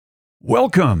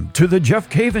Welcome to the Jeff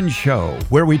Cavins Show,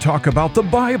 where we talk about the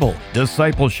Bible,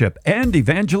 discipleship, and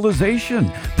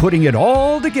evangelization, putting it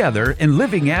all together and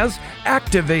living as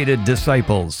activated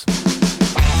disciples.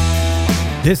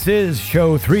 This is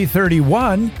show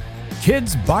 331,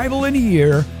 Kids Bible in a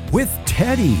Year with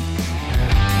Teddy.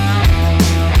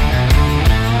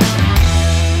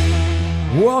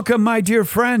 Welcome, my dear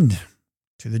friend,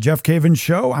 to the Jeff Cavins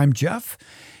Show. I'm Jeff.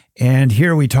 And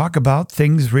here we talk about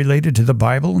things related to the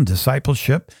Bible and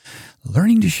discipleship,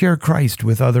 learning to share Christ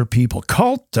with other people,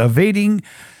 cultivating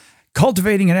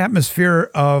an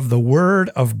atmosphere of the Word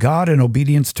of God and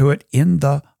obedience to it in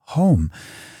the home.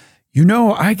 You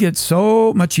know, I get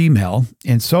so much email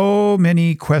and so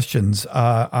many questions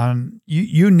on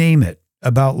you name it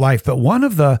about life, but one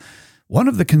of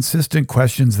the consistent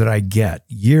questions that I get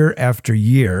year after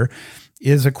year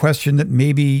is a question that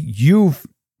maybe you've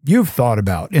thought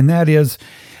about, and that is,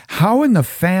 how in the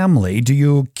family do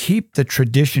you keep the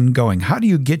tradition going? How do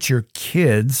you get your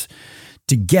kids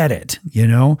to get it? You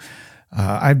know,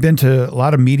 I've been to a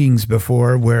lot of meetings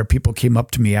before where people came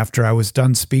up to me after I was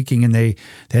done speaking, and they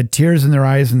had tears in their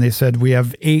eyes, and they said, "We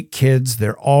have 8 kids,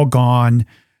 they're all gone,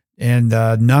 and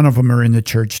none of them are in the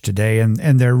church today," and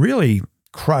they're really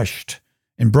crushed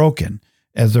and broken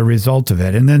as a result of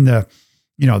it. And then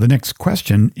the next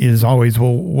question is always,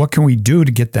 well, what can we do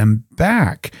to get them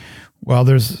back? Well,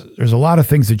 there's a lot of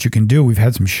things that you can do. We've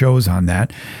had some shows on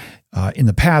that in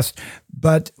the past,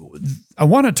 but I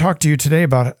want to talk to you today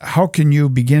about how can you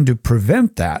begin to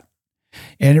prevent that.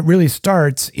 And it really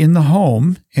starts in the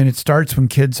home, and it starts when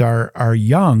kids are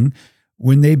young,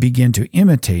 when they begin to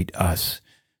imitate us.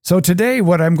 So today,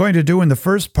 what I'm going to do in the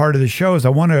first part of the show is I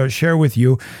want to share with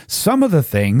you some of the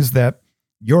things that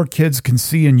your kids can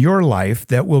see in your life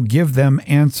that will give them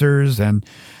answers and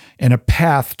a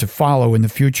path to follow in the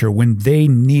future when they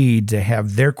need to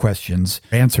have their questions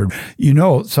answered. You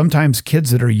know, sometimes kids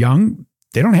that are young,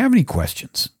 they don't have any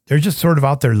questions. They're just sort of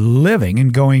out there living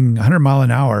and going 100 mile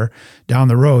an hour down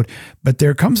the road. But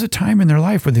there comes a time in their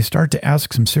life where they start to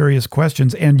ask some serious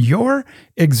questions. And your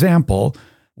example,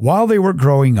 while they were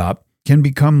growing up, can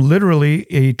become literally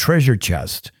a treasure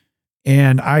chest.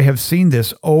 And I have seen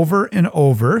this over and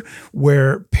over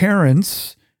where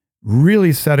parents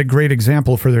really set a great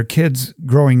example for their kids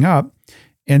growing up.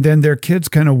 And then their kids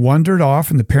kind of wandered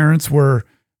off, and the parents were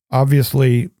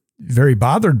obviously very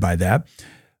bothered by that.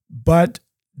 But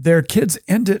their kids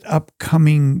ended up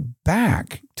coming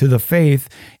back to the faith.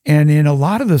 And in a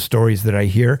lot of the stories that I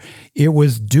hear, it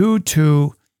was due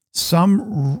to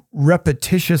some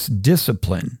repetitious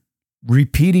discipline,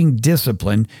 repeating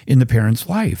discipline in the parent's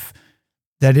life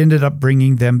that ended up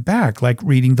bringing them back, like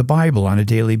reading the Bible on a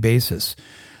daily basis.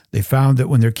 They found that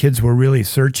when their kids were really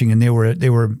searching and they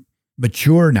were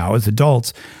mature now as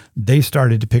adults, they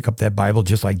started to pick up that Bible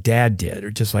just like dad did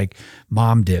or just like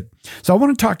mom did. So I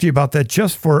want to talk to you about that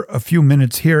just for a few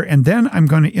minutes here, and then I'm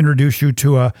going to introduce you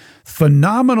to a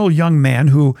phenomenal young man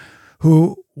who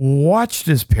watched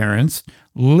his parents,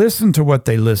 listened to what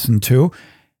they listened to,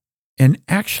 and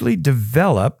actually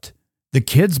developed the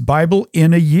Kids Bible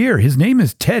in a year. His name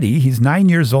is Teddy. He's 9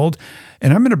 years old,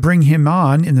 and I'm going to bring him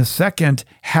on in the second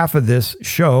half of this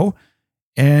show,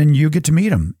 and you get to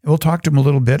meet him. We'll talk to him a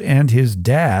little bit and his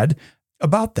dad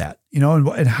about that,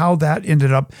 and how that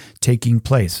ended up taking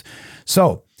place.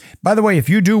 So, by the way, if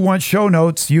you do want show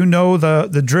notes, you know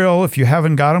the drill. If you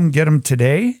haven't got them, get them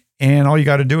today. And all you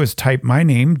got to do is type my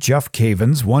name, Jeff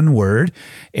Cavins, one word,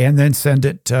 and then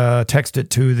text it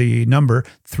to the number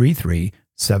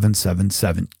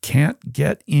 33777. Can't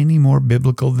get any more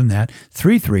biblical than that.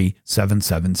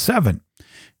 33777.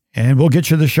 And we'll get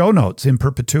you the show notes in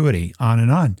perpetuity, on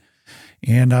and on.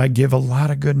 And I give a lot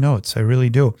of good notes. I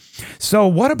really do. So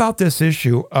what about this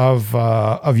issue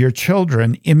of your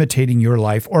children imitating your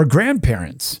life, or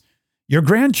grandparents, your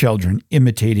grandchildren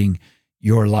imitating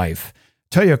your life?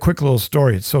 Tell you a quick little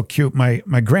story. It's so cute.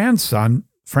 My grandson,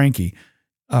 Frankie,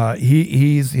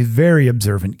 he's a very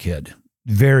observant kid.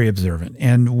 Very observant.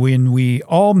 And when we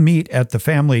all meet at the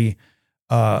family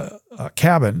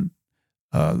cabin,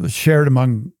 shared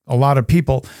among a lot of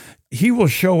people, he will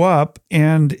show up.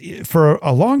 And for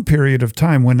a long period of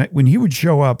time, when he would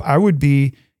show up, I would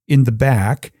be in the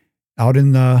back, out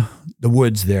in the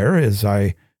woods there, as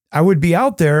I would be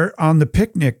out there on the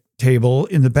picnic table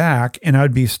in the back, and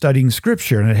I'd be studying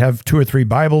scripture, and I'd have 2 or 3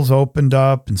 Bibles opened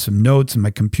up and some notes in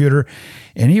my computer.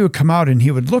 And he would come out and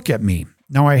he would look at me.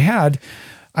 Now I had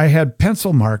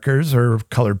pencil markers, or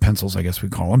colored pencils, I guess we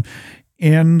call them,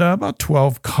 and about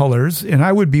 12 colors. And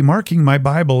I would be marking my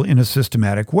Bible in a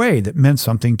systematic way that meant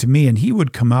something to me. And he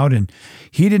would come out, and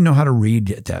he didn't know how to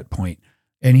read at that point.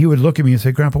 And he would look at me and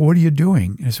say, Grandpa, what are you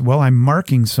doing? And I said, well, I'm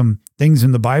marking some things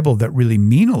in the Bible that really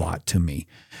mean a lot to me.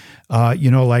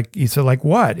 Like he said, like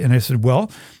what? And I said,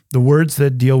 well, the words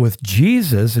that deal with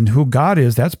Jesus and who God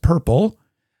is, that's purple.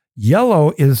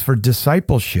 Yellow is for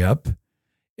discipleship.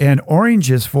 And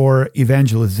orange is for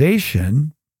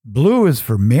evangelization. Blue is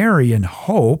for Mary and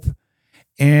hope.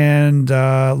 And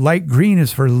light green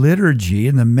is for liturgy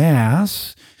and the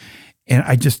Mass. And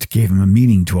I just gave him a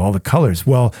meaning to all the colors.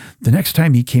 Well, the next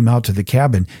time he came out to the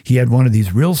cabin, he had one of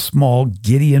these real small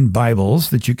Gideon Bibles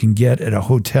that you can get at a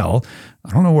hotel. I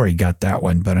don't know where he got that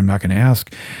one, but I'm not going to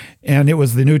ask. And it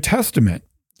was the New Testament.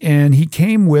 And he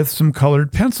came with some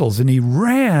colored pencils, and he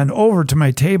ran over to my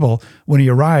table when he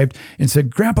arrived and said,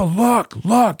 Grandpa,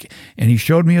 look. And he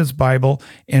showed me his Bible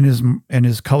and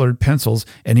his colored pencils.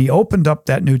 And he opened up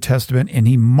that New Testament and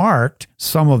he marked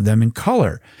some of them in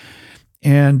color.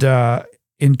 And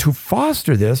to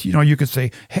foster this, you could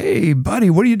say, hey, buddy,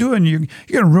 what are you doing? You're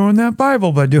going to ruin that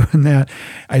Bible by doing that.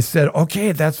 I said,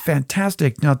 okay, that's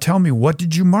fantastic. Now tell me, what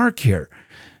did you mark here?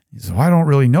 He said, well, I don't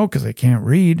really know because I can't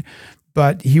read.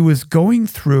 But he was going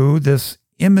through this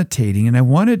imitating, and I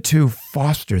wanted to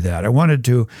foster that. I wanted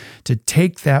to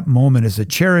take that moment as a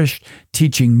cherished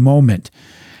teaching moment.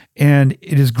 And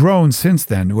it has grown since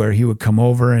then, where he would come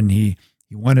over and he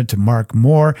wanted to mark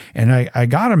more. And I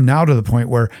got him now to the point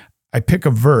where I pick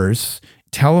a verse,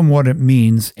 tell him what it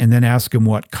means, and then ask him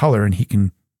what color, and he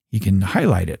can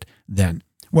highlight it then.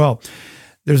 Well,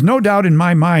 there's no doubt in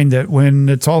my mind that when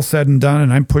it's all said and done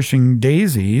and I'm pushing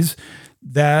daisies,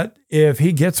 that if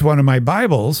he gets one of my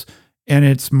Bibles and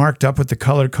it's marked up with the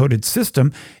color-coded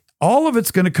system, all of it's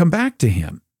going to come back to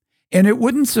him. And it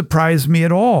wouldn't surprise me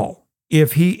at all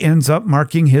if he ends up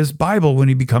marking his Bible when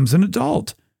he becomes an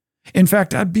adult. In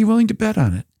fact, I'd be willing to bet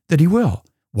on it that he will.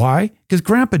 Why? Because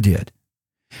Grandpa did.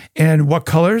 And what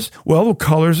colors? Well, the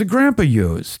colors that Grandpa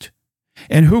used.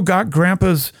 And who got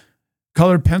Grandpa's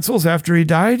colored pencils after he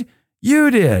died? You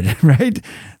did, right?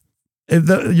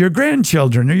 Your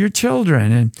grandchildren or your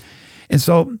children. And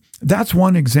so that's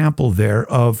one example there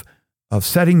of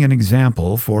setting an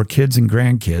example for kids and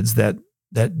grandkids that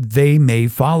they may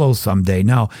follow someday.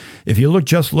 Now, if you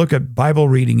look at Bible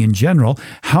reading in general,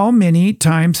 how many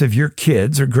times have your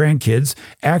kids or grandkids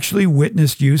actually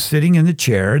witnessed you sitting in the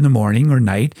chair in the morning or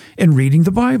night and reading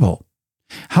the Bible?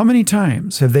 How many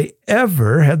times have they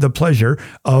ever had the pleasure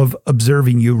of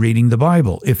observing you reading the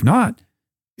Bible? If not,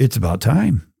 it's about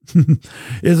time.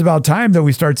 It's about time that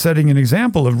we start setting an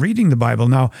example of reading the Bible.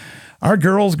 Now, our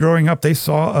girls growing up, they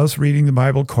saw us reading the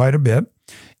Bible quite a bit.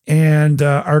 And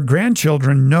our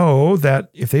grandchildren know that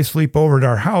if they sleep over at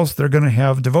our house, they're going to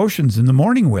have devotions in the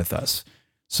morning with us.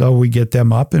 So we get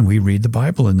them up and we read the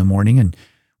Bible in the morning. And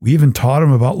we even taught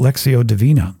them about Lectio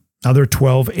Divina. Now they're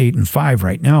 12, 8, and 5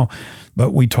 right now,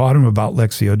 but we taught them about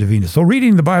Lectio Divina. So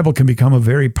reading the Bible can become a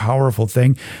very powerful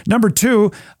thing. Number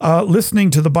 2, listening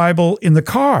to the Bible in the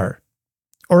car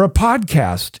or a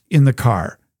podcast in the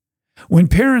car. When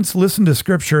parents listen to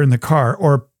scripture in the car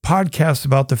or podcasts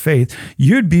about the faith,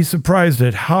 you'd be surprised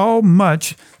at how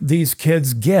much these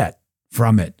kids get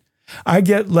from it. I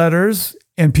get letters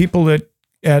and people at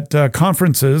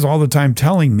conferences all the time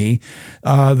telling me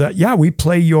that, yeah, we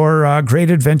play your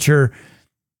Great Adventure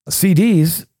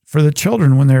CDs for the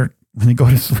children when they go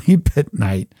to sleep at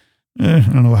night. I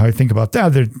don't know how I think about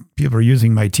that. People are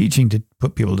using my teaching to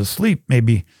put people to sleep,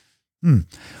 maybe.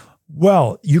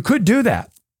 Well, you could do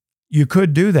that. You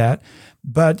could do that.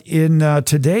 But in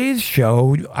today's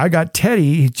show, I got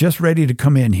Teddy. He's just ready to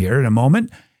come in here in a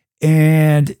moment.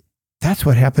 And that's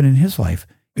what happened in his life.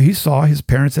 He saw his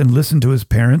parents and listened to his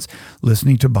parents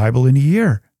listening to Bible in a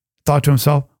year. Thought to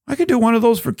himself, I could do one of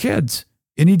those for kids.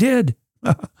 And he did.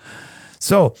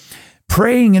 So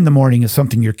praying in the morning is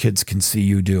something your kids can see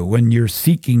you do when you're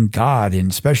seeking God, and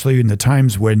especially in the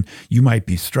times when you might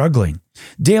be struggling.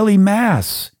 Daily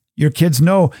Mass. Your kids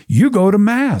know you go to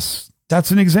Mass. That's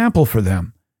an example for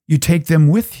them. You take them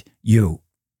with you.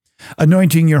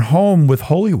 Anointing your home with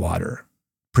holy water.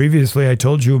 Previously, I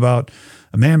told you about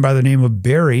a man by the name of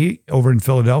Barry over in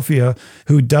Philadelphia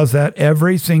who does that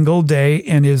every single day,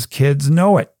 and his kids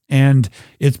know it. And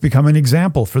it's become an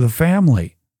example for the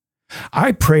family.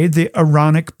 I prayed the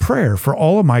Aaronic prayer for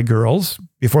all of my girls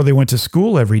before they went to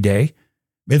school every day.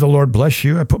 May the Lord bless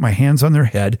you. I put my hands on their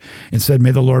head and said,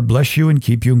 may the Lord bless you and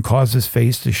keep you and cause his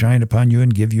face to shine upon you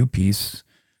and give you peace.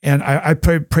 And I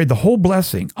prayed the whole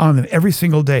blessing on them every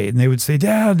single day. And they would say,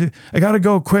 Dad, I got to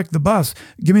go quick, the bus.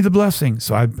 Give me the blessing.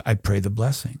 So I'd pray the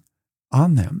blessing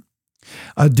on them.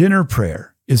 A dinner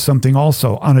prayer is something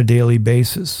also on a daily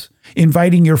basis.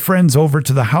 Inviting your friends over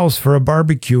to the house for a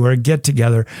barbecue or a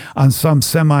get-together on some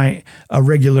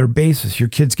semi-regular basis. Your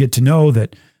kids get to know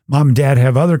that mom and dad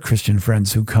have other Christian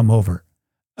friends who come over.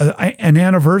 An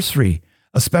anniversary,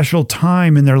 a special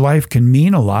time in their life can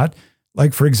mean a lot.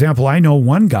 Like, for example, I know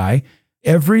one guy,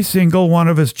 every single one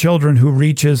of his children who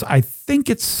reaches, I think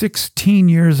it's 16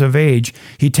 years of age,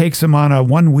 he takes them on a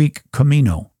 1-week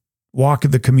Camino, walk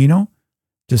of the Camino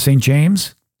to St.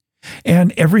 James.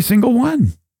 And every single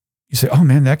one. You say, oh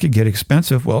man, that could get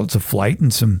expensive. Well, it's a flight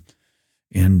and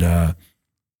a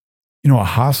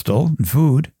hostel and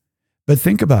food. But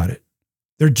think about it.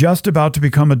 They're just about to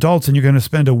become adults and you're going to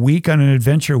spend a week on an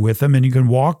adventure with them and you can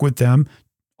walk with them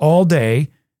all day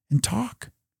and talk.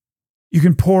 You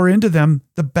can pour into them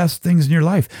the best things in your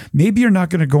life. Maybe you're not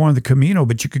going to go on the Camino,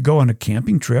 but you could go on a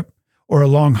camping trip or a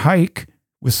long hike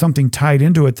with something tied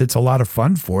into it that's a lot of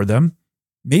fun for them.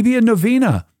 Maybe a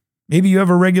novena. Maybe you have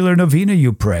a regular novena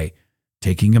you pray,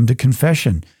 taking them to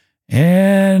confession.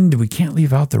 And we can't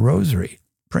leave out the rosary,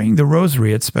 praying the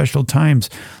rosary at special times.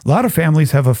 A lot of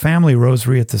families have a family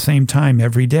rosary at the same time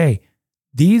every day.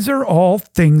 These are all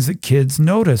things that kids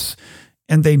notice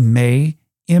and they may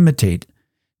imitate.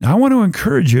 Now, I want to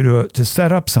encourage you to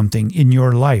set up something in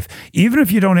your life. Even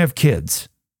if you don't have kids,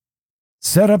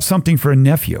 set up something for a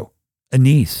nephew, a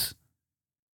niece,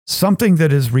 something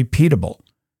that is repeatable,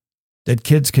 that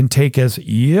kids can take as,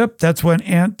 yep, that's what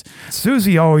Aunt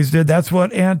Susie always did. That's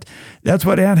what Aunt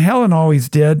Helen always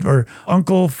did. Or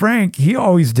Uncle Frank, he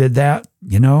always did that,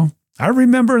 I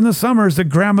remember in the summers that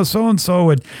Grandma so-and-so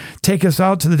would take us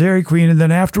out to the Dairy Queen, and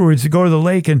then afterwards you'd go to the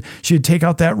lake and she'd take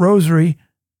out that rosary.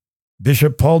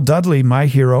 Bishop Paul Dudley, my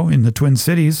hero in the Twin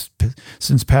Cities,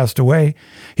 since passed away,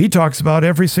 he talks about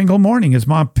every single morning his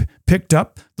mom picked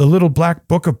up the little black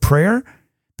book of prayer,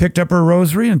 picked up her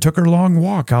rosary and took her long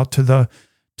walk out to the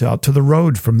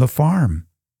road from the farm.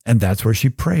 And that's where she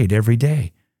prayed every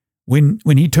day. When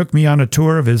he took me on a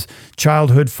tour of his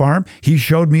childhood farm, he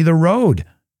showed me the road.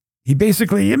 He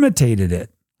basically imitated it.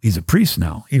 He's a priest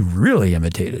now. He really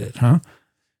imitated it, huh?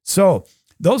 So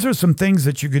those are some things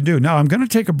that you can do. Now, I'm going to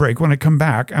take a break. When I come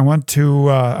back, I want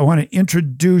to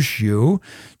introduce you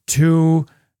to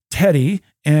Teddy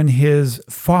and his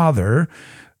father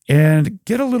and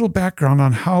get a little background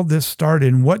on how this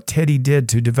started and what Teddy did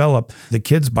to develop the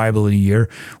Kids Bible in a Year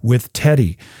with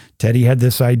Teddy. Teddy had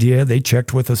this idea. They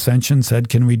checked with Ascension, said,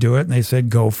 can we do it? And they said,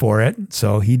 go for it.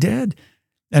 So he did.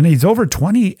 And he's over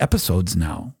 20 episodes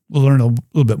now. We'll learn a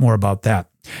little bit more about that.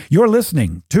 You're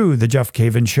listening to The Jeff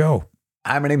Cavins Show.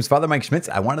 Hi, my name is Father Mike Schmitz.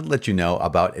 I wanted to let you know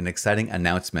about an exciting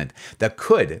announcement that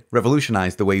could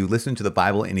revolutionize the way you listen to the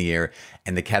Bible in a year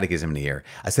and the Catechism in a year.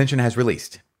 Ascension has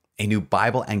released a new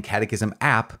Bible and Catechism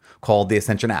app called the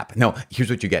Ascension app. No,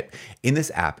 here's what you get. In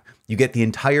this app, you get the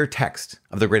entire text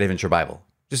of the Great Adventure Bible.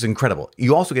 Just incredible.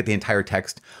 You also get the entire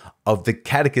text of the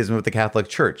Catechism of the Catholic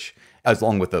Church,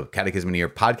 along with the Catechism in a Year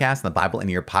podcast and the Bible in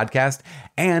a Year podcast,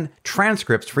 and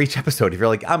transcripts for each episode. If you're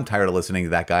like, I'm tired of listening to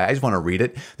that guy, I just want to read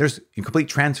it, there's complete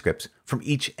transcripts from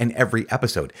each and every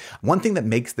episode. One thing that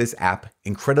makes this app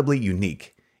incredibly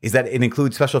unique is that it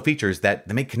includes special features that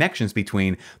make connections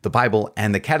between the Bible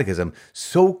and the Catechism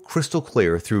so crystal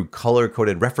clear through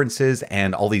color-coded references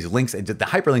and all these links. And the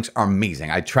hyperlinks are amazing.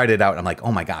 I tried it out and I'm like,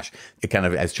 oh my gosh, it kind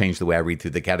of has changed the way I read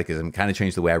through the Catechism, kind of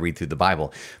changed the way I read through the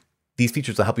Bible. These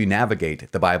features will help you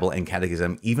navigate the Bible and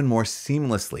Catechism even more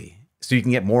seamlessly so you can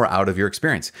get more out of your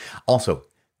experience. Also,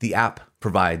 the app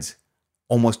provides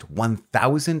almost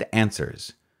 1,000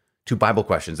 answers to Bible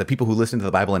questions that people who listen to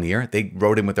the Bible in a Year, they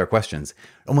wrote in with their questions.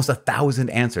 Almost 1,000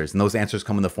 answers. And those answers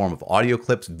come in the form of audio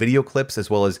clips, video clips,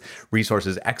 as well as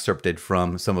resources excerpted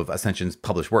from some of Ascension's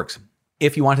published works.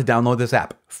 If you want to download this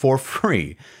app for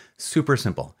free, super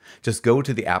simple. Just go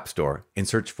to the App Store and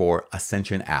search for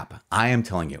Ascension app. I am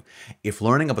telling you, if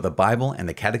learning about the Bible and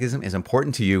the Catechism is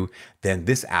important to you, then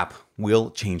this app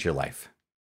will change your life.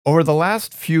 Over the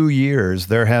last few years,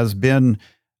 there has been,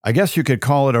 I guess you could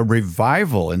call it a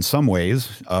revival in some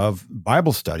ways of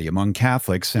Bible study among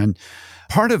Catholics. And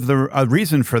part of the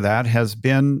reason for that has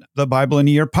been the Bible in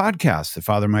a Year podcast that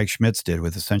Father Mike Schmitz did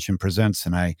with Ascension Presents.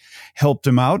 And I helped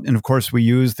him out. And of course, we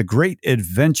used the Great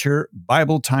Adventure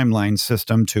Bible Timeline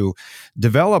system to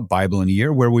develop Bible in a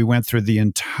Year, where we went through the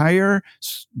entire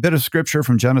bit of scripture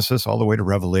from Genesis all the way to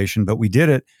Revelation. But we did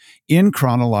it in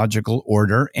chronological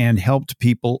order and helped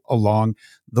people along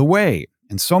the way.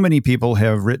 And so many people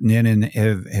have written in and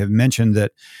have mentioned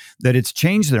that it's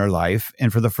changed their life.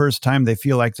 And for the first time, they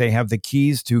feel like they have the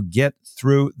keys to get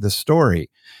through the story.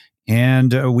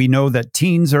 And we know that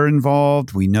teens are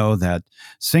involved. We know that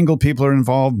single people are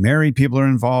involved, married people are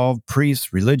involved,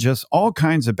 priests, religious, all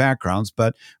kinds of backgrounds.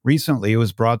 But recently it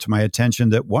was brought to my attention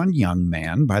that one young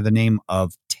man by the name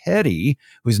of Teddy,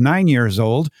 who's 9 years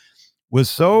old, was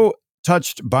so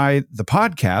touched by the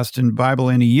podcast and Bible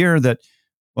in a Year that,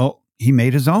 well, he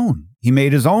made his own. He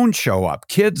made his own show up,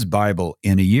 Kids Bible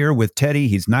in a Year with Teddy.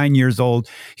 He's 9 years old.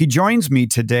 He joins me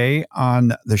today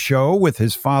on the show with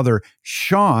his father,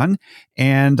 Sean.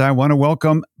 And I want to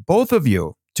welcome both of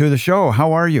you to the show.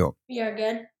 How are you? We are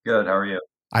good. Good. How are you?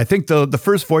 I think the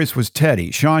first voice was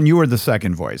Teddy. Sean, you were the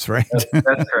second voice, right?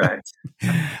 That's correct.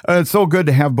 It's so good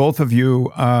to have both of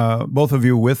you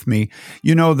with me.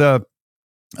 You know,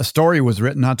 a story was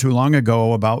written not too long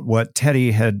ago about what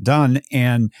Teddy had done,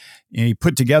 and he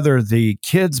put together the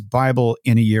Kids Bible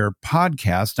in a Year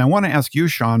podcast. I want to ask you,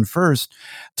 Sean, first.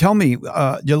 Tell me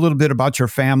a little bit about your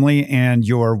family and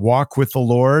your walk with the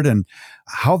Lord and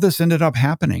how this ended up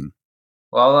happening.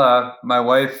 Well, my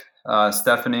wife,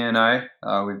 Stephanie, and I,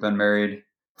 we've been married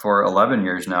for 11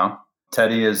 years now.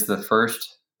 Teddy is the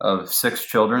first of 6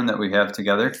 children that we have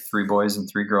together, 3 boys and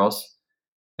 3 girls.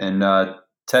 And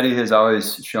Teddy has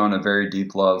always shown a very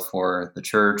deep love for the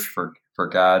church, for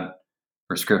God,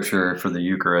 for Scripture, for the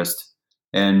Eucharist.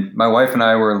 And my wife and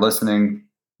I were listening,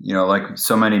 like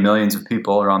so many millions of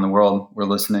people around the world, we're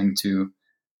listening to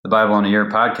the Bible in a Year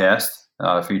podcast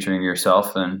featuring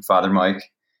yourself and Father Mike.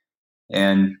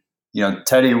 And,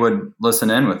 Teddy would listen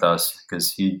in with us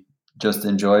because he just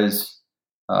enjoys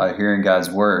hearing God's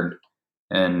word.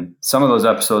 And some of those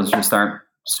episodes just aren't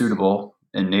suitable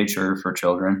in nature for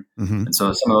children. Mm-hmm. And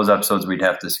so some of those episodes we'd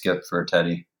have to skip for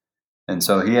Teddy. And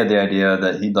so he had the idea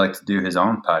that he'd like to do his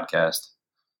own podcast.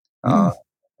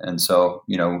 And so,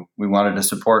 we wanted to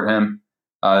support him.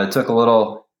 It took a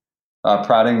little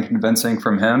prodding and convincing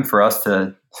from him for us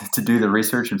to do the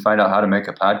research and find out how to make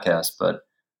a podcast. But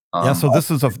so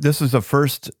this is a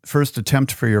first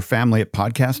attempt for your family at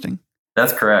podcasting?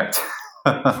 That's correct.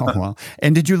 Oh, well.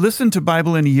 And did you listen to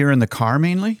Bible in a Year in the car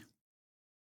mainly?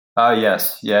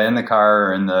 Yes. Yeah. In the car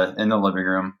or in the living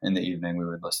room in the evening, we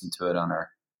would listen to it on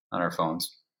our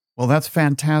phones. Well, that's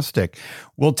fantastic.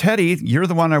 Well, Teddy, you're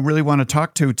the one I really want to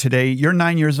talk to today. You're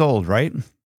 9 years old, right?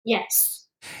 Yes.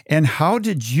 And how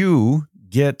did you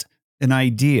get an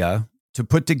idea to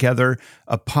put together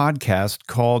a podcast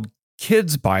called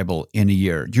Kids Bible in a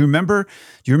Year? Do you remember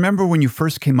when you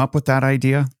first came up with that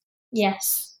idea?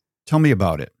 Yes. Tell me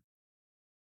about it.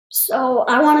 So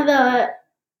I wanted to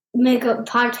make a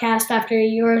podcast after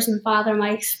yours and Father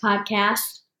Mike's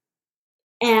podcast.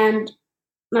 And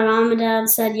my mom and dad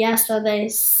said yes, so they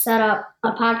set up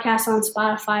a podcast on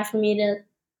Spotify for me to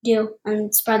do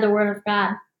and spread the word of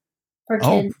God for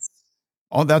kids.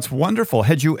 Oh, that's wonderful.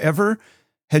 Had you ever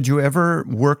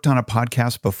worked on a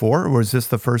podcast before, or was this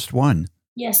the first one?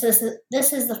 Yes, this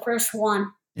is the first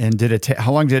one. And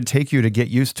how long did it take you to get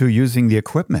used to using the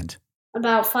equipment?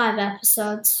 About 5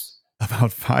 episodes.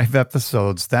 About 5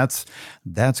 episodes. That's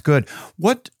good.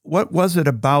 What was it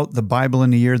about the Bible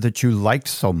in a Year that you liked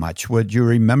so much? Would you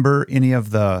remember any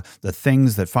of the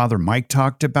things that Father Mike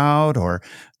talked about or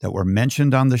that were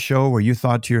mentioned on the show where you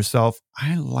thought to yourself,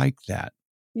 I like that?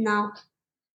 No.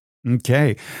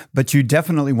 Okay. But you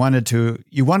definitely wanted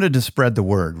to spread the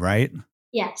word, right?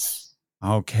 Yes.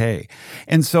 Okay.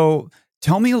 And so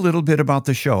tell me a little bit about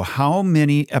the show. How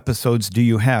many episodes do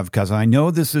you have? Because I know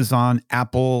this is on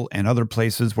Apple and other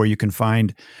places where you can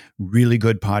find really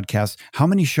good podcasts. How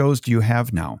many shows do you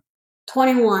have now?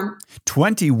 21.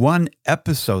 21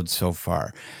 episodes so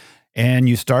far. And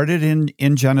you started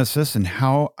in Genesis. And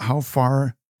how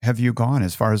far have you gone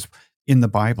as far as in the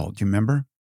Bible? Do you remember?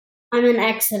 I'm in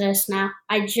Exodus now.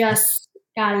 I just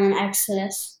got in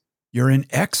Exodus. You're in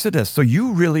Exodus. So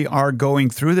you really are going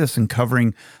through this and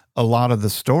covering a lot of the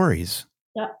stories.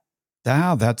 Yeah.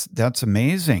 Wow, that's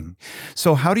amazing.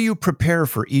 So how do you prepare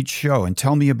for each show? And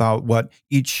tell me about what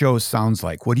each show sounds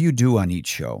like. What do you do on each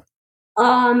show?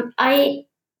 I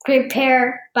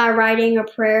prepare by writing a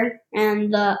prayer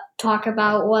and talk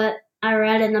about what I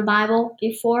read in the Bible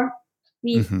before.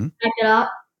 We type it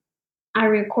up, I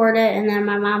record it, and then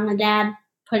my mom and dad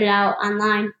put it out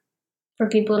online for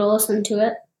people to listen to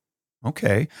it.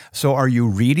 Okay. So are you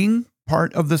reading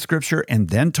part of the scripture and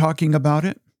then talking about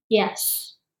it?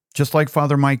 Yes. Just like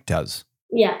Father Mike does?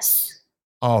 Yes.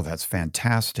 Oh, that's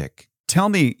fantastic. Tell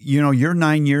me, you're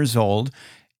 9 years old,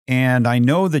 and I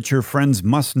know that your friends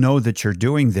must know that you're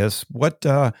doing this. What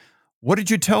did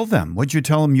you tell them? What did you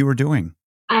tell them you were doing?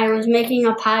 I was making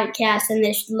a podcast, and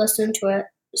they should listen to it.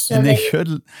 They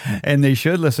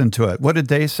should listen to it. What did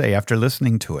they say after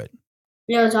listening to it?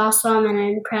 It was awesome and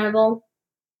incredible.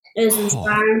 is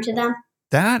inspiring to them.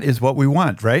 That is what we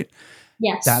want, right?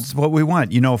 Yes. That's what we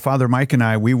want. Father Mike and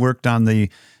I, we worked on the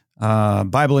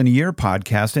Bible in a Year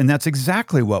podcast, and that's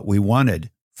exactly what we wanted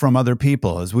from other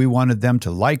people, is we wanted them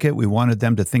to like it. We wanted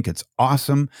them to think it's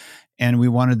awesome. And we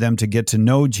wanted them to get to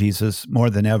know Jesus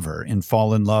more than ever and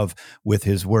fall in love with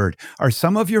his word. Are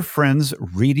some of your friends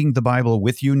reading the Bible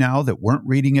with you now that weren't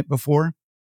reading it before?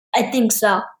 I think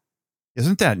so.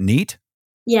 Isn't that neat?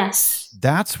 Yes.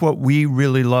 That's what we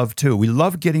really love too. We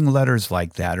love getting letters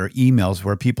like that or emails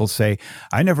where people say,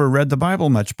 I never read the Bible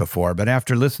much before, but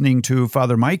after listening to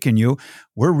Father Mike and you,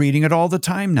 we're reading it all the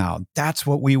time now. That's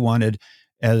what we wanted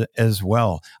as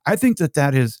well. I think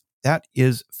that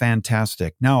is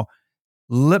fantastic. Now,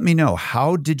 let me know,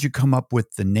 how did you come up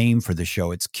with the name for the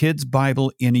show? It's Kids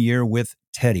Bible in a Year with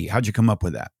Teddy. How'd you come up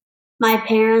with that? My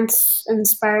parents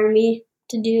inspired me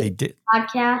to do the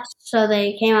podcast, so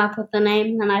they came up with the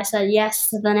name, and I said yes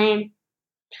to the name.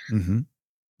 Mm-hmm.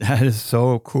 That is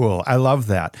so cool. I love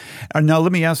that. And now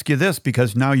let me ask you this,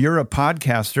 because now you're a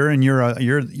podcaster and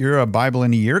you're a Bible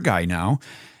in a Year guy now.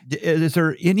 Is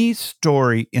there any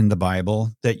story in the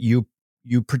Bible that you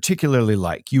particularly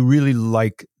like? You really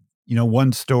like,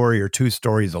 one story or two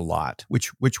stories a lot.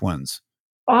 Which ones?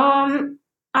 I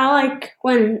like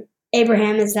when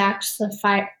Abraham is asked to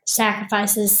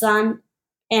sacrifice his son,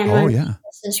 and when Jesus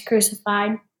is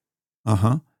crucified.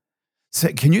 Uh-huh.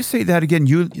 Can you say that again?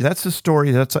 That's the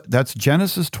story. That's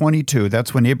Genesis 22.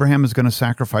 That's when Abraham is going to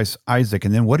sacrifice Isaac.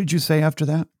 And then what did you say after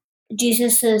that?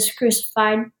 Jesus is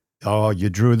crucified. Oh, you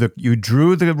drew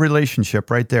the relationship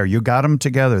right there. You got them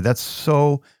together. That's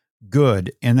so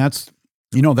good. And that's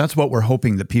what we're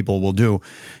hoping that people will do,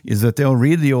 is that they'll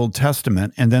read the Old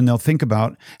Testament and then they'll think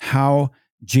about how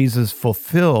Jesus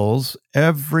fulfills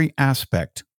every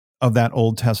aspect of that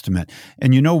Old Testament.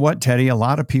 And you know what, Teddy? A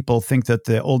lot of people think that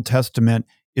the Old Testament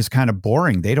is kind of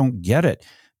boring. They don't get it.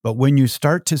 But when you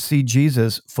start to see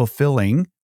Jesus fulfilling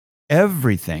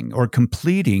everything or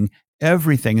completing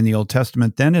everything in the Old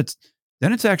Testament, then it's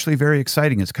actually very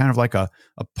exciting. It's kind of like a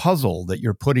puzzle that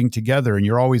you're putting together, and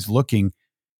you're always looking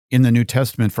in the New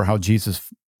Testament for how Jesus,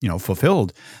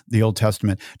 fulfilled the Old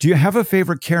Testament. Do you have a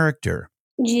favorite character?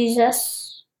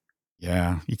 Jesus.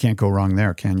 Yeah, you can't go wrong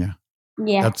there, can you?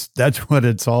 Yeah. That's what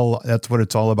it's all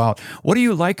about. What do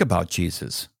you like about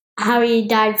Jesus? How he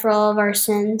died for all of our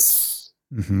sins.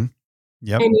 Mm-hmm.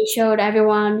 Yep. And he showed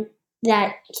everyone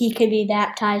that he could be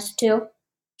baptized too.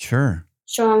 Sure.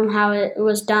 Show them how it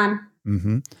was done.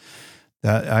 Mm-hmm.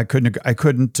 I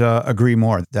couldn't agree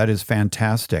more. That is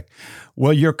fantastic.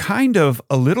 Well, you're kind of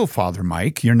a little Father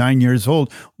Mike. You're 9 years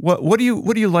old. What do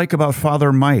you like about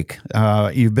Father Mike?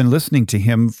 You've been listening to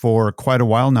him for quite a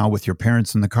while now with your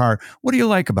parents in the car. What do you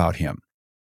like about him?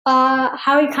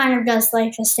 How he kind of does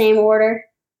like the same order.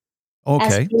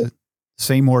 Okay, the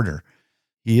same order.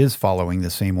 He is following the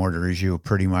same order as you,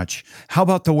 pretty much. How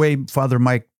about the way Father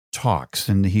Mike talks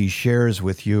and he shares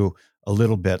with you a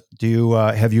little bit? Do you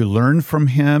have you learned from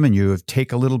him, and you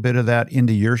take a little bit of that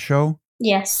into your show?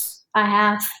 Yes, I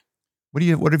have.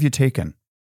 What have you taken?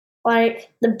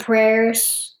 Like the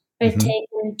prayers. I've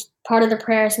taken part of the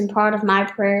prayers and part of my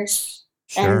prayers.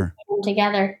 Sure. And put them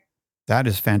together. That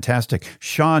is fantastic.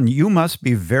 Sean, you must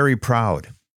be very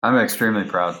proud. I'm extremely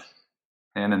proud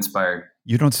and inspired.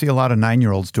 You don't see a lot of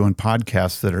 9-year-olds doing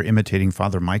podcasts that are imitating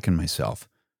Father Mike and myself.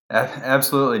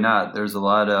 Absolutely not. There's a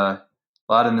lot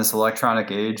in this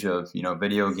electronic age of,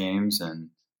 video games and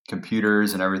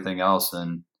computers and everything else.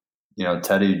 And,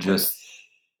 Teddy just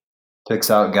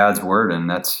picks out God's word, and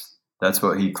that's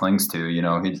what he clings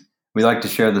to. We like to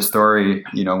share the story,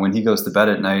 when he goes to bed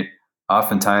at night,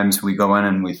 oftentimes we go in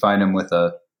and we find him with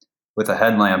a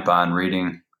headlamp on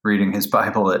reading his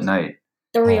Bible at night.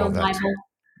 The real Bible.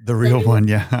 The real one,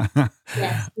 yeah.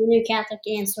 Yes, the New Catholic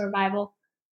Answer Bible.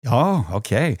 Oh,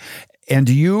 okay. And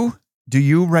do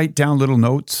you write down little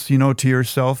notes, to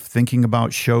yourself, thinking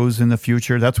about shows in the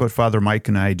future? That's what Father Mike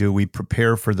and I do. We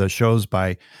prepare for the shows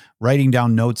by writing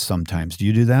down notes sometimes. Do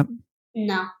you do that?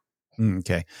 No.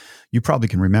 Okay. You probably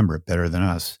can remember it better than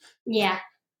us. Yeah.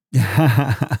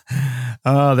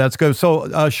 Oh, that's good.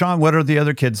 So, Sean, what are the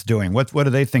other kids doing? What do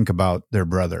they think about their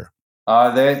brother?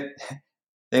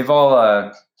 They've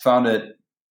all found it,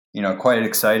 quite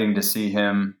exciting to see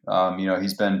him.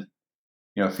 He's been,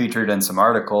 featured in some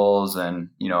articles and,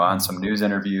 on some news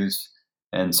interviews.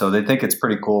 And so they think it's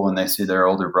pretty cool when they see their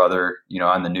older brother,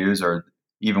 on the news, or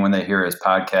even when they hear his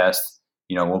podcast.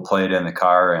 We'll play it in the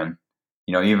car. And,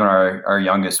 even our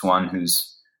youngest one,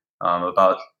 who's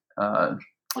about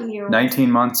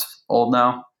 19 months old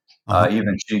now,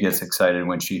 even she gets excited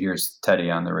when she hears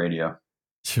Teddy on the radio.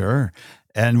 Sure.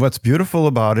 And what's beautiful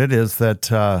about it is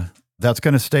that that's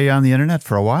going to stay on the internet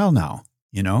for a while now,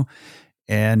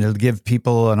 and it'll give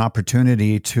people an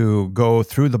opportunity to go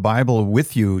through the Bible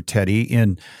with you, Teddy,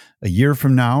 in a year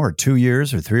from now or 2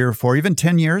 years or 3 or 4, even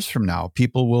 10 years from now.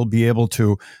 People will be able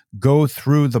to go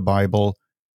through the Bible,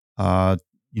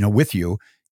 with you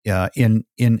in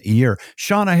a year.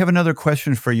 Sean, I have another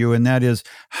question for you, and that is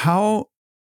how,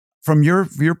 from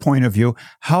your point of view,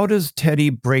 how does Teddy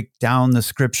break down the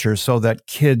scripture so that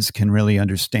kids can really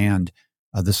understand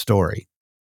the story?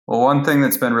 Well, one thing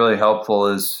that's been really helpful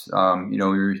is,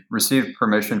 we received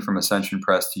permission from Ascension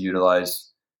Press to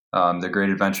utilize the Great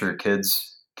Adventure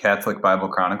Kids Catholic Bible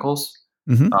Chronicles,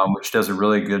 which does a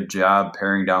really good job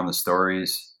paring down the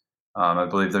stories. I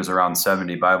believe there's around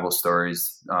 70 Bible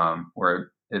stories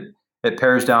where it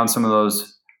pares down some of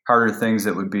those harder things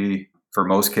that would be for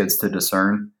most kids to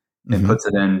discern and puts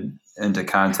it into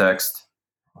context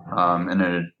in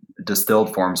a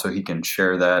distilled form so he can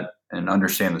share that and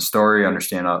understand the story,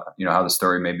 understand how the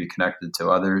story may be connected to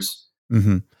others.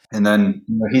 And then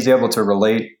he's able to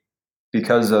relate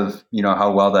because of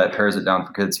how well that pares it down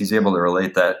for kids. He's able to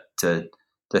relate that to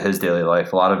his daily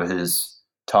life. A lot of his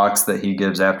talks that he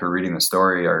gives after reading the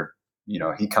story are,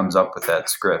 he comes up with that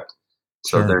script.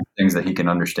 So Sure. there are things that he can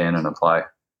understand and apply.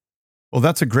 Well,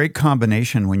 that's a great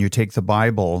combination when you take the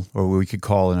Bible, or what we could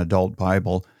call an adult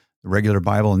Bible, the regular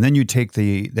Bible, and then you take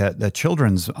the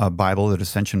children's Bible that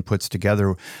Ascension puts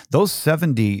together. Those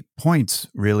 70 points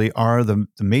really are the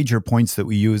major points that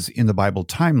we use in the Bible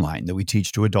timeline that we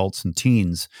teach to adults and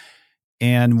teens.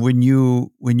 And when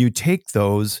you take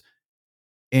those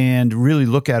and really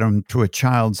look at them through a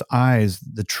child's eyes,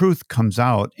 the truth comes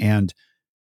out, and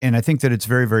I think that it's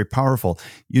very, very powerful.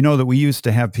 That we used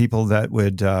to have people that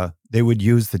would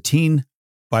use the teen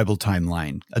Bible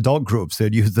timeline, adult groups.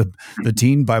 They'd use the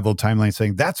teen Bible timeline,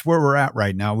 saying that's where we're at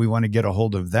right now. We want to get a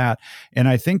hold of that. And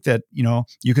I think that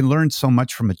you can learn so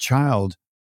much from a child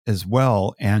as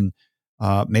well. And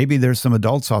maybe there's some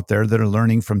adults out there that are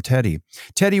learning from Teddy.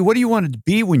 Teddy, what do you want to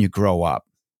be when you grow up?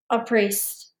 A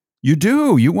priest. You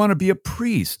do. You want to be a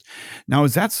priest. Now,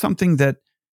 is that something that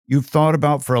you've thought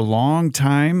about for a long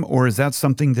time, or is that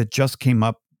something that just came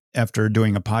up after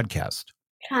doing a podcast?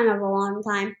 Kind of a long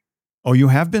time. Oh, you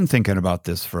have been thinking about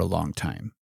this for a long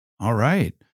time. All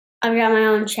right. I've got my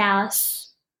own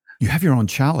chalice. You have your own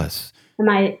chalice.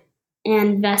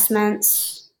 And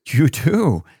vestments. You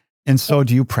do. And so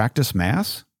do you practice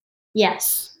Mass?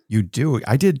 Yes. You do.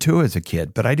 I did too as a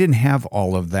kid, but I didn't have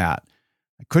all of that.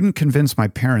 I couldn't convince my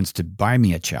parents to buy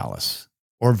me a chalice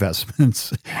or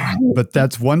vestments, but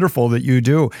that's wonderful that you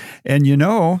do. And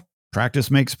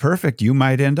practice makes perfect. You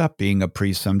might end up being a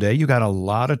priest someday. You got a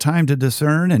lot of time to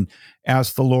discern and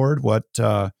ask the Lord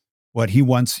what He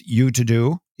wants you to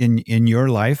do in your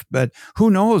life. But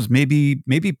who knows? Maybe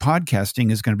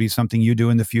podcasting is going to be something you do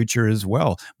in the future as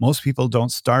well. Most people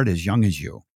don't start as young as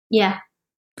you. Yeah.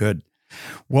 Good.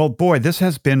 Well, boy, this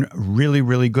has been really,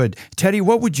 really good. Teddy,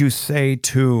 what would you say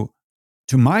to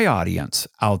my audience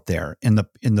out there in the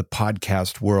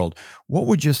podcast world? What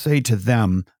would you say to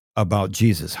them about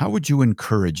Jesus? How would you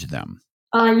encourage them?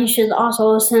 You should also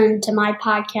listen to my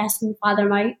podcast and Father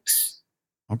Mike's.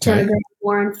 Okay. To grow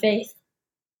more in faith.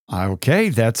 Okay,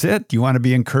 that's it. You want to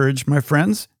be encouraged, my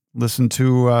friends? Listen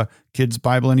to Kids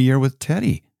Bible in a Year with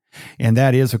Teddy. And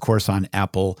that is, of course, on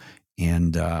Apple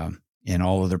and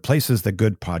all other places that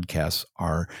good podcasts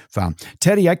are found.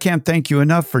 Teddy, I can't thank you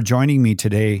enough for joining me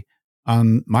today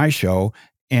on my show.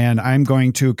 And I'm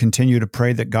going to continue to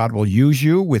pray that God will use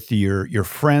you with your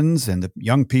friends and the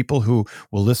young people who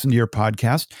will listen to your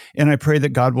podcast. And I pray that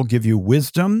God will give you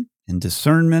wisdom and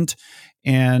discernment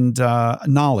and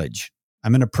knowledge.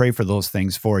 I'm going to pray for those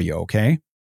things for you, okay?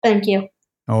 Thank you.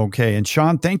 Okay. And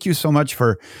Sean, thank you so much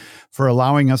for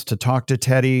allowing us to talk to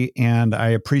Teddy. And I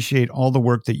appreciate all the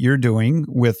work that you're doing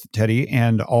with Teddy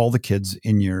and all the kids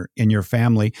in your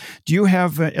family. Do you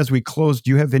have, as we close,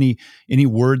 do you have any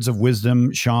words of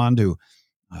wisdom, Sean, to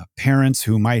parents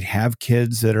who might have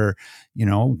kids that are,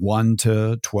 1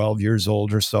 to 12 years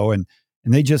old or so, and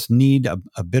they just need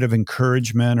a bit of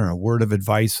encouragement or a word of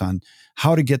advice on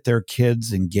how to get their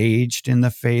kids engaged in the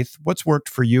faith? What's worked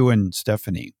for you and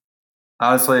Stephanie?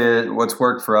 Honestly, what's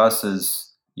worked for us is,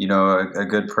 a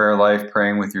good prayer life,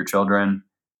 praying with your children,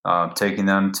 taking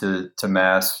them to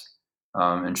Mass,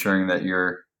 ensuring that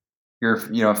you're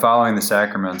following the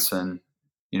sacraments, and,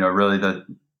 really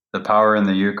the power in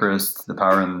the Eucharist, the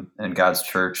power in God's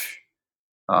church,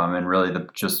 and really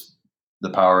the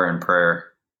power in prayer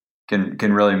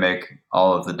can really make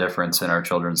all of the difference in our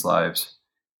children's lives.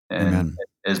 And Amen.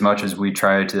 As much as we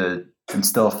try to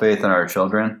instill faith in our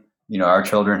children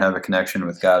have a connection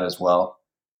with God as well.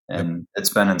 And it's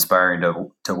been inspiring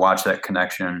to watch that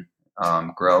connection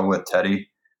grow with Teddy.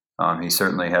 He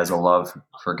certainly has a love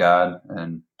for God,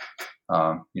 and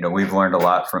we've learned a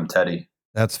lot from Teddy.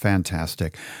 That's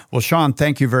fantastic. Well, Sean,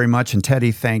 thank you very much. And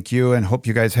Teddy, thank you. And hope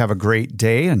you guys have a great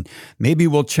day. And maybe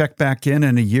we'll check back in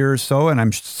a year or so. And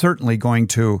I'm certainly going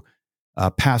to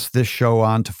pass this show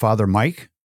on to Father Mike.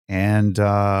 And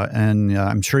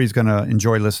I'm sure he's going to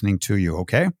enjoy listening to you.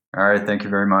 Okay? All right. Thank you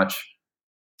very much.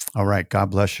 All right.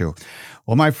 God bless you.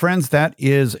 Well, my friends, that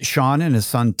is Sean and his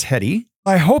son, Teddy.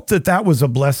 I hope that was a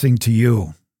blessing to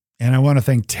you. And I want to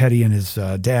thank Teddy and his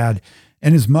dad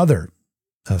and his mother,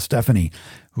 Stephanie,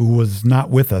 who was not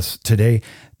with us today.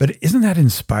 But isn't that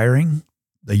inspiring?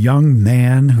 The young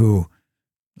man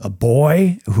a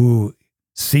boy who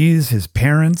sees his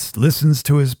parents, listens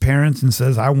to his parents and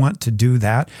says, I want to do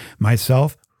that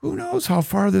myself. Who knows how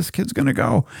far this kid's going to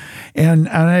go? And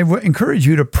I encourage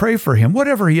you to pray for him.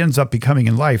 Whatever he ends up becoming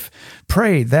in life,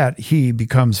 pray that he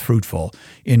becomes fruitful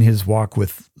in his walk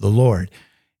with the Lord.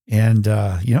 And,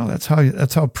 that's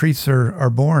how priests are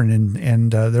born,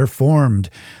 and they're formed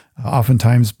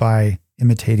oftentimes by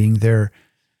imitating their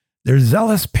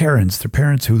zealous parents, their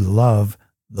parents who love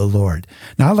the Lord.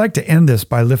 Now, I'd like to end this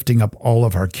by lifting up all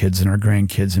of our kids and our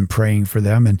grandkids and praying for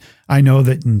them. And I know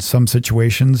that in some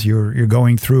situations you're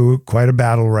going through quite a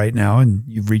battle right now, and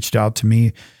you've reached out to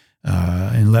me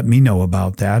and let me know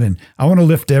about that. And I want to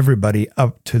lift everybody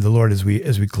up to the Lord as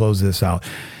we close this out.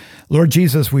 Lord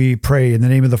Jesus, we pray in the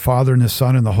name of the Father and the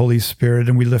Son and the Holy Spirit,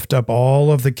 and we lift up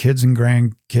all of the kids and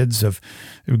grandchildren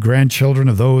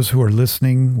of those who are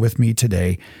listening with me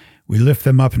today. We lift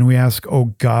them up and we ask,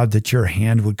 oh God, that your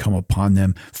hand would come upon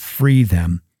them, free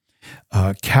them,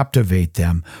 captivate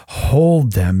them,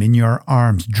 hold them in your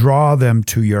arms, draw them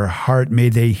to your heart. May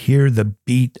they hear the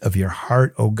beat of your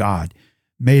heart, oh God.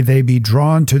 May they be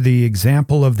drawn to the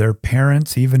example of their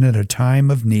parents, even at a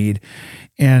time of need,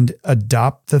 and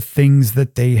adopt the things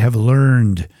that they have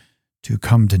learned to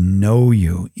come to know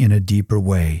you in a deeper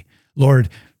way. Lord,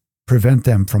 prevent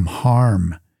them from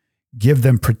harm. Give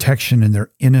them protection in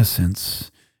their innocence,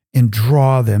 and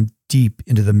draw them deep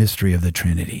into the mystery of the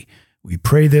Trinity. We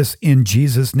pray this in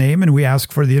Jesus' name, and we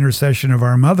ask for the intercession of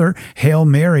our mother. Hail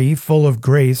Mary, full of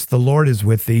grace, the Lord is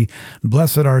with thee.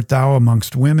 Blessed art thou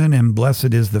amongst women, and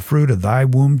blessed is the fruit of thy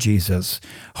womb, Jesus.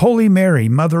 Holy Mary,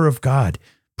 Mother of God,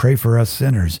 pray for us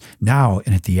sinners, now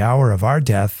and at the hour of our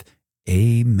death.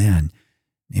 Amen. In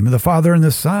the name of the Father, and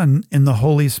the Son, and the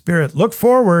Holy Spirit. Look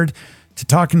forward to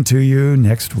talking to you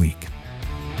next week.